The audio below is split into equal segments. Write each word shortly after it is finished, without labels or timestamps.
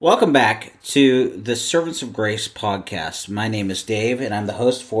Welcome back to the Servants of Grace podcast. My name is Dave, and I'm the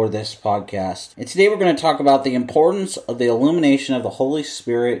host for this podcast. And today we're going to talk about the importance of the illumination of the Holy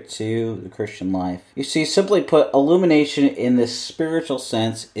Spirit to the Christian life. You see, simply put, illumination in this spiritual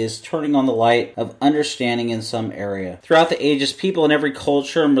sense is turning on the light of understanding in some area. Throughout the ages, people in every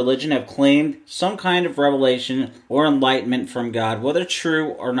culture and religion have claimed some kind of revelation or enlightenment from God, whether true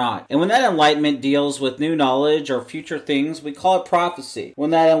or not. And when that enlightenment deals with new knowledge or future things, we call it prophecy. When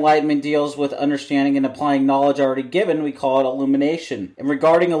that enlightenment deals with understanding and applying knowledge already given, we call it illumination. And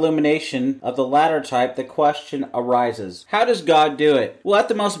regarding illumination of the latter type, the question arises, how does God do it? Well, at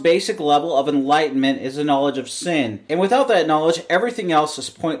the most basic level of enlightenment is the knowledge of sin. And without that knowledge, everything else is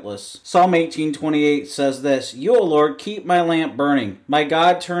pointless. Psalm 18:28 says this, "You, O Lord, keep my lamp burning. My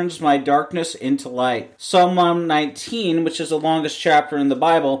God turns my darkness into light." Psalm 119, which is the longest chapter in the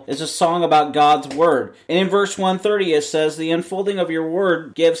Bible, is a song about God's word. And in verse 130 it says, "The unfolding of your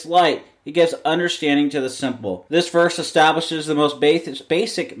word gives light. It gives understanding to the simple." This verse establishes the most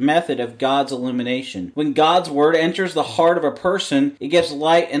basic method of God's illumination. When God's word enters the heart of a person, it gives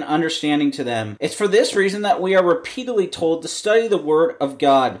light and understanding to them. It's for this reason that we are repeatedly told to study the word of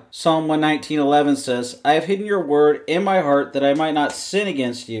God. Psalm 119:11 says, "I have hidden your word in my heart that I might not sin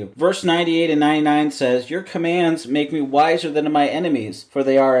against you." Verse 98 and 99 says, "Your commands make me wiser than my enemies, for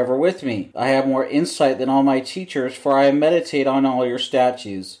they are ever with me. I have more insight than all my teachers, for I meditate on all your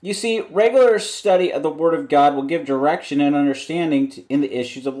statutes." You see, regular study of the Word of God will give direction and understanding in the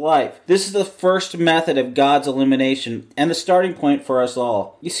issues of life. This is the first method of God's illumination and the starting point for us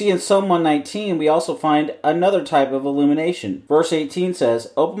all. You see, in Psalm 119, we also find another type of illumination. Verse 18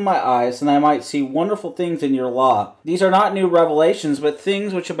 says, "Open my eyes, and I might see wonderful things in your law." These are not new revelations, but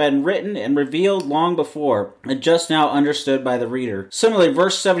things which have been written and revealed long before, and just now understood by the reader. Similarly,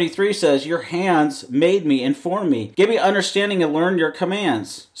 verse 73 says, "Your hands made me and formed me. Give me understanding and learn your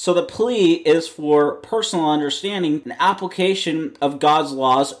commands." So the plea is for personal understanding and application of God's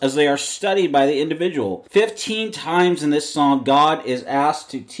laws as they are studied by the individual. 15 times in this psalm, God is asked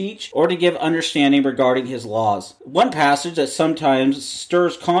to teach or to give understanding regarding his laws. One passage that sometimes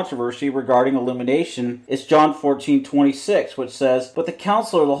stirs controversy regarding illumination is John 14:26, which says, "But the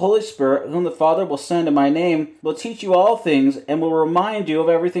Counselor, the Holy Spirit, whom the Father will send in my name, will teach you all things and will remind you of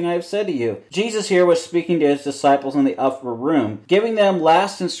everything I have said to you." Jesus here was speaking to his disciples in the upper room, giving them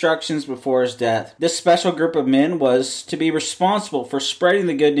last instructions before his death. This special group of men was to be responsible for spreading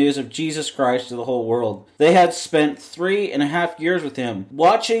the good news of Jesus Christ to the whole world. They had spent 3.5 years with him,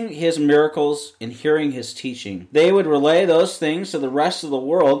 watching his miracles and hearing his teaching. They would relay those things to the rest of the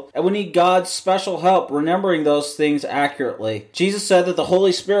world and would need God's special help remembering those things accurately. Jesus said that the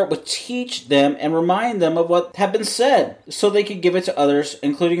Holy Spirit would teach them and remind them of what had been said so they could give it to others,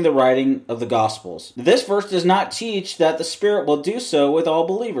 including the writing of the Gospels. This verse does not teach that the Spirit will do so with all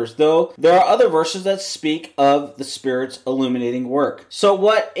believers, though there are other verses that speak of the Spirit's illuminating work. So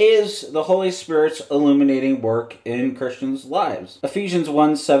what is the Holy Spirit's illuminating work in Christians' lives? Ephesians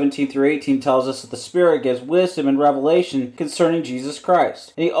 1:17-18 tells us that the Spirit gives wisdom and revelation concerning Jesus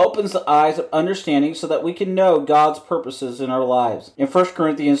Christ. And he opens the eyes of understanding so that we can know God's purposes in our lives. In 1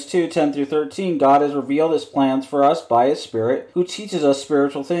 Corinthians 2:10-13, God has revealed his plans for us by his Spirit, who teaches us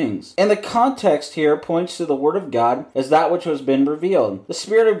spiritual things. And the context here points to the Word of God as that which has been revealed. The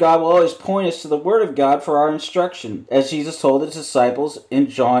Spirit of God will always point us to the Word of God for our instruction, as Jesus told his disciples in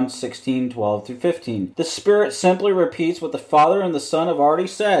John 16:12-15. The Spirit simply repeats what the Father and the Son have already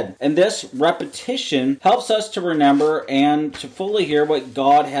said, and this repetition helps us to remember and to fully hear what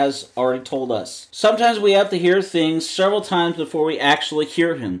God has already told us. Sometimes we have to hear things several times before we actually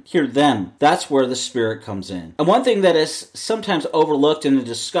hear them. That's where the Spirit comes in. And one thing that is sometimes overlooked in the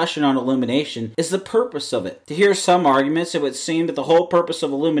discussion on illumination is the purpose of it. To hear some arguments, it would seem that the whole purpose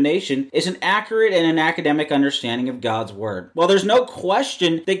of illumination is an accurate and an academic understanding of God's Word. Well, there's no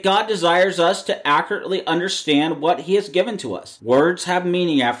question that God desires us to accurately understand what he has given to us. Words have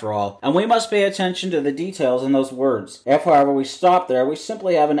meaning after all, and we must pay attention to the details in those words. If, however, we stop there, we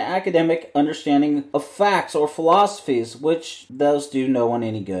simply have an academic understanding of facts or philosophies, which those do no one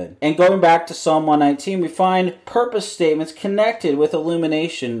any good. And going back to Psalm 119, we find purpose statements connected with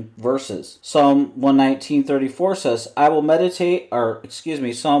illumination verses. Psalm 119:34 says, Psalm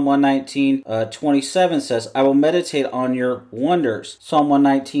 119:27 says, "I will meditate on your wonders." Psalm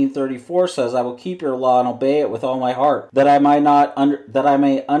 119:34 says, "I will keep your law and obey it with all my heart, that I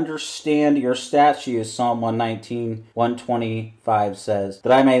may understand your statutes." Psalm 119:120 5 says.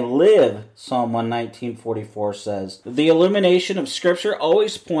 That I may live, Psalm 119:44 says. The illumination of Scripture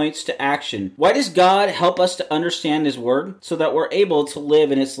always points to action. Why does God help us to understand His Word? So that we're able to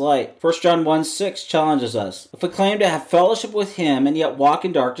live in its light. 1 John 1:6 challenges us. If we claim to have fellowship with Him and yet walk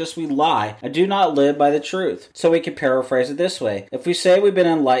in darkness, we lie and do not live by the truth. So we can paraphrase it this way. If we say we've been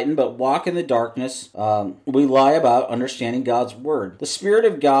enlightened but walk in the darkness, we lie about understanding God's Word. The Spirit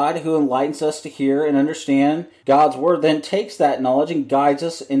of God who enlightens us to hear and understand God's Word then takes that knowledge and guides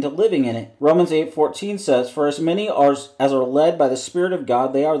us into living in it. Romans 8:14 says, For as many as are led by the Spirit of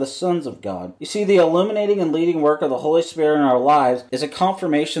God, they are the sons of God. You see, the illuminating and leading work of the Holy Spirit in our lives is a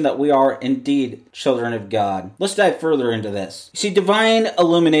confirmation that we are indeed children of God. Let's dive further into this. You see, divine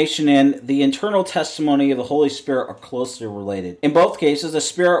illumination and the internal testimony of the Holy Spirit are closely related. In both cases, the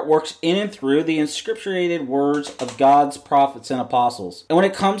Spirit works in and through the inscripturated words of God's prophets and apostles. And when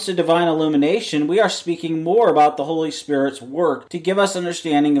it comes to divine illumination, we are speaking more about the Holy Spirit's work to give us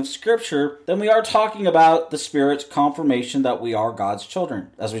understanding of Scripture than we are talking about the Spirit's confirmation that we are God's children,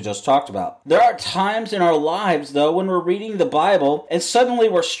 as we just talked about. There are times in our lives, though, when we're reading the Bible and suddenly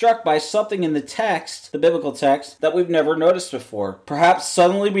we're struck by something in the text, the biblical text, that we've never noticed before. Perhaps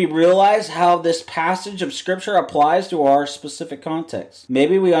suddenly we realize how this passage of Scripture applies to our specific context.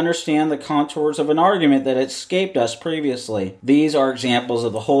 Maybe we understand the contours of an argument that escaped us previously. These are examples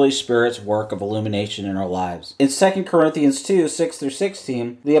of the Holy Spirit's work of illumination in our lives. In 2 Corinthians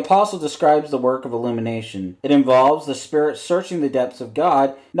 2:6-16, the apostle describes the work of illumination. It involves the Spirit searching the depths of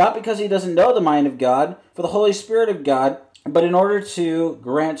God, not because he doesn't know the mind of God, for the Holy Spirit of God, but in order to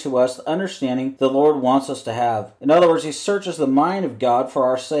grant to us the understanding the Lord wants us to have. In other words, he searches the mind of God for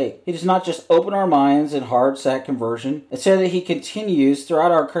our sake. He does not just open our minds and hearts at conversion. Instead, that he continues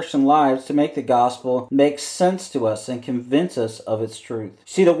throughout our Christian lives to make the gospel make sense to us and convince us of its truth.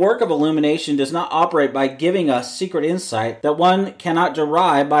 See, the work of illumination does not operate by giving us secret insight that one cannot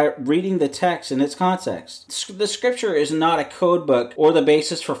derive by reading the text in its context. The Scripture is not a code book or the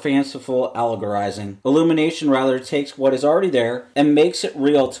basis for fanciful allegorizing. Illumination rather takes what is already there and makes it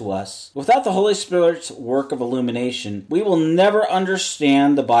real to us. Without the Holy Spirit's work of illumination, we will never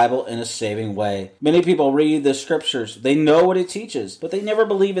understand the Bible in a saving way. Many people read the Scriptures. They know what it teaches, but they never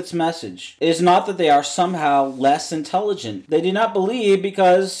believe its message. It is not that they are somehow less intelligent. They do not believe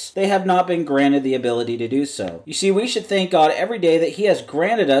because they have not been granted the ability to do so. You see, we should thank God every day that he has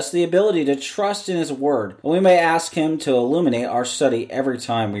granted us the ability to trust in his word, and we may ask him to illuminate our study every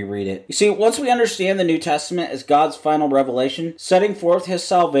time we read it. You see, once we understand the New Testament as God's final revelation, setting forth his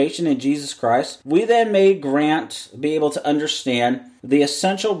salvation in Jesus Christ, we then may be able to understand the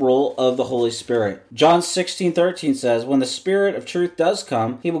essential role of the Holy Spirit. John 16:13 says, When the Spirit of truth does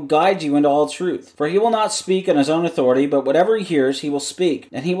come, he will guide you into all truth. For he will not speak on his own authority, but whatever he hears, he will speak,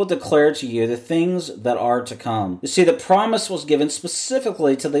 and he will declare to you the things that are to come. You see, the promise was given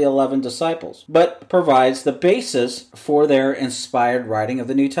specifically to the 11 disciples, but provides the basis for their inspired writing of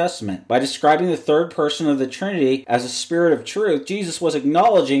the New Testament. By describing the third person of the Trinity as a Spirit of truth, Jesus was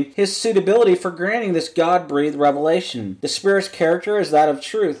acknowledging his suitability for granting this God-breathed revelation. The Spirit's character is that of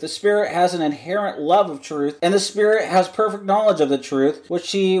truth. The Spirit has an inherent love of truth, and the Spirit has perfect knowledge of the truth,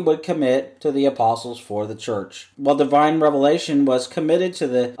 which he would commit to the apostles for the church. While divine revelation was committed to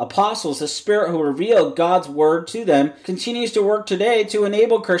the apostles, the Spirit who revealed God's word to them continues to work today to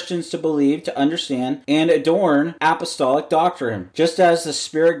enable Christians to believe, to understand, and adorn apostolic doctrine. Just as the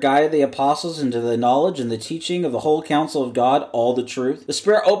Spirit guided the apostles into the knowledge and the teaching of the whole counsel of God, all the truth, the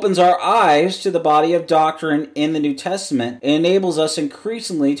Spirit opens our eyes to the body of doctrine in the New Testament and enables us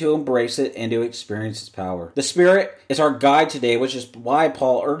increasingly to embrace it and to experience its power. The Spirit is our guide today, which is why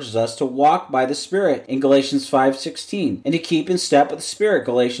Paul urges us to walk by the Spirit in Galatians 5:16 and to keep in step with the Spirit,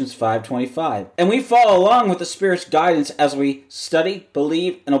 Galatians 5:25. And we follow along with the Spirit's guidance as we study,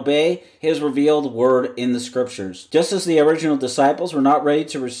 believe, and obey his revealed word in the Scriptures. Just as the original disciples were not ready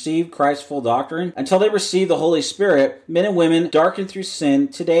to receive Christ's full doctrine until they received the Holy Spirit, men and women darkened through sin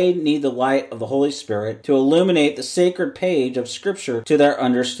today need the light of the Holy Spirit to illuminate the sacred page of Scripture to their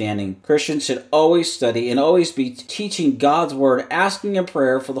understanding. Christians should always study and always be teaching God's word, asking in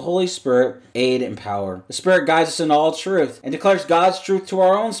prayer for the Holy Spirit aid and power. The Spirit guides us in all truth and declares God's truth to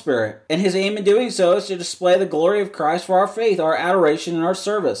our own spirit. And his aim in doing so is to display the glory of Christ for our faith, our adoration, and our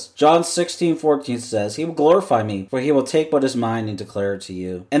service. John 16:14 says, He will glorify me, for he will take what is mine and declare it to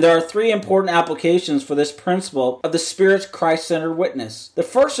you. And there are three important applications for this principle of the Spirit's Christ-centered witness. The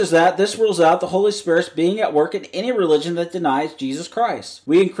first is that this rules out the Holy Spirit's being at work in any religion that denies Jesus Christ.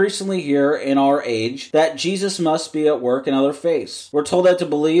 We increasingly hear in our age that Jesus must be at work in other faiths. We're told that to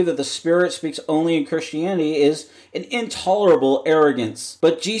believe that the Spirit speaks only in Christianity is an intolerable arrogance.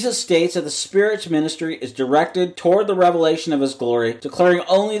 But Jesus states that the Spirit's ministry is directed toward the revelation of His glory, declaring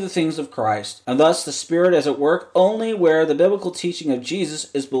only the things of Christ, and thus the Spirit is at work only where the biblical teaching of Jesus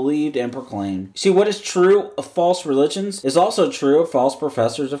is believed and proclaimed. See, what is true of false religions is also true of false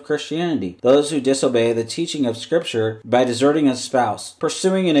professors of Christianity. Those who disobey the teaching of Scripture by deserting a spouse,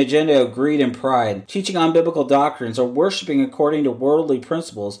 pursuing an agenda of greed and pride, teaching unbiblical doctrines, or worshiping according to worldly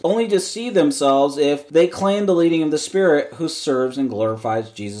principles, only deceive themselves if they claim the leading of the Spirit who serves and glorifies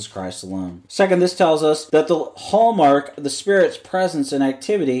Jesus Christ alone. Second, this tells us that the hallmark of the Spirit's presence and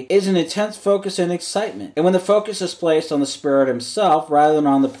activity is an intense focus and excitement. And when the focus is placed on the Spirit Himself rather than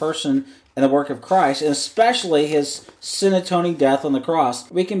on the person and the work of Christ, and especially His sin atoning death on the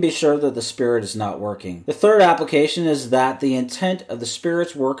cross, we can be sure that the Spirit is not working. The third application is that the intent of the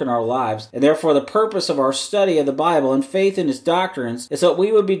Spirit's work in our lives, and therefore the purpose of our study of the Bible and faith in His doctrines, is that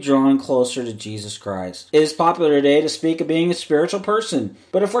we would be drawn closer to Jesus Christ. It is popular today to speak of being a spiritual person,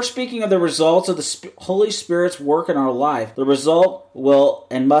 but if we're speaking of the results of the Holy Spirit's work in our life, the result will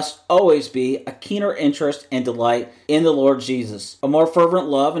and must always be a keener interest and delight in the Lord Jesus, a more fervent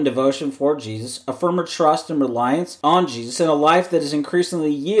love and devotion for Jesus, a firmer trust and reliance on Jesus, and a life that is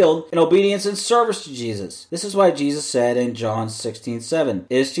increasingly yield in obedience and service to Jesus. This is why Jesus said in John 16:7,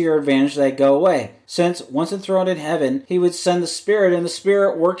 "It is to your advantage that I go away, since once enthroned in heaven, He would send the Spirit, and the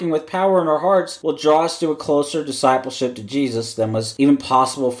Spirit working with power in our hearts will draw us to a closer discipleship to Jesus than was even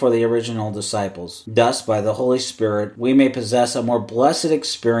possible for the original disciples. Thus, by the Holy Spirit, we may possess a more blessed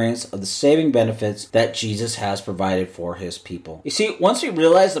experience of the saving benefits that Jesus has provided for His people." You see, once we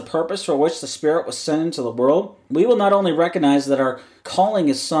realize the purpose for which the Spirit was sent into the world, we will not only recognize that our calling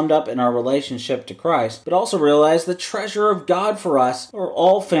is summed up in our relationship to Christ, but also realize the treasure of God for us are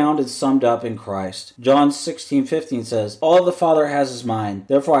all found and summed up in Christ. John 16:15 says, "All the Father has is mine.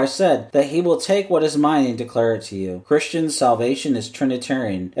 Therefore I said that He will take what is mine and declare it to you." Christian salvation is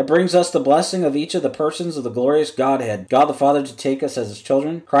Trinitarian. It brings us the blessing of each of the persons of the glorious Godhead. God the Father to take us as His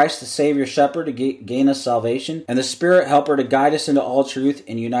children, Christ the Savior Shepherd to gain us salvation, and the Spirit Helper to guide us into all truth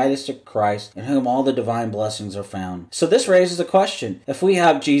and unite us to Christ, in whom all the divine blessings are found. So this raises a question. If we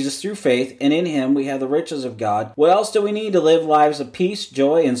have Jesus through faith, and in Him we have the riches of God, what else do we need to live lives of peace,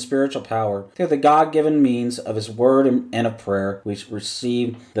 joy, and spiritual power? Through the God-given means of His Word and of prayer, we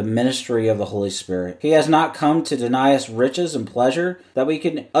receive the ministry of the Holy Spirit. He has not come to deny us riches and pleasure that we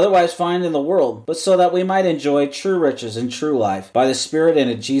can otherwise find in the world, but so that we might enjoy true riches and true life by the Spirit and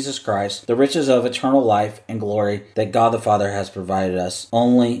in Jesus Christ, the riches of eternal life and glory that God the Father has provided us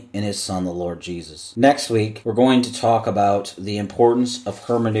only in His Son, the Lord Jesus. Next week, we're going to talk about the importance of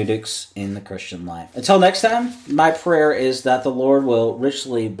hermeneutics in the Christian life. Until next time, my prayer is that the Lord will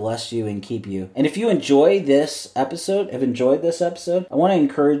richly bless you and keep you. And if you have enjoyed this episode, I want to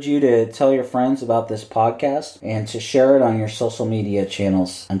encourage you to tell your friends about this podcast and to share it on your social media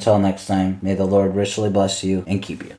channels. Until next time, may the Lord richly bless you and keep you.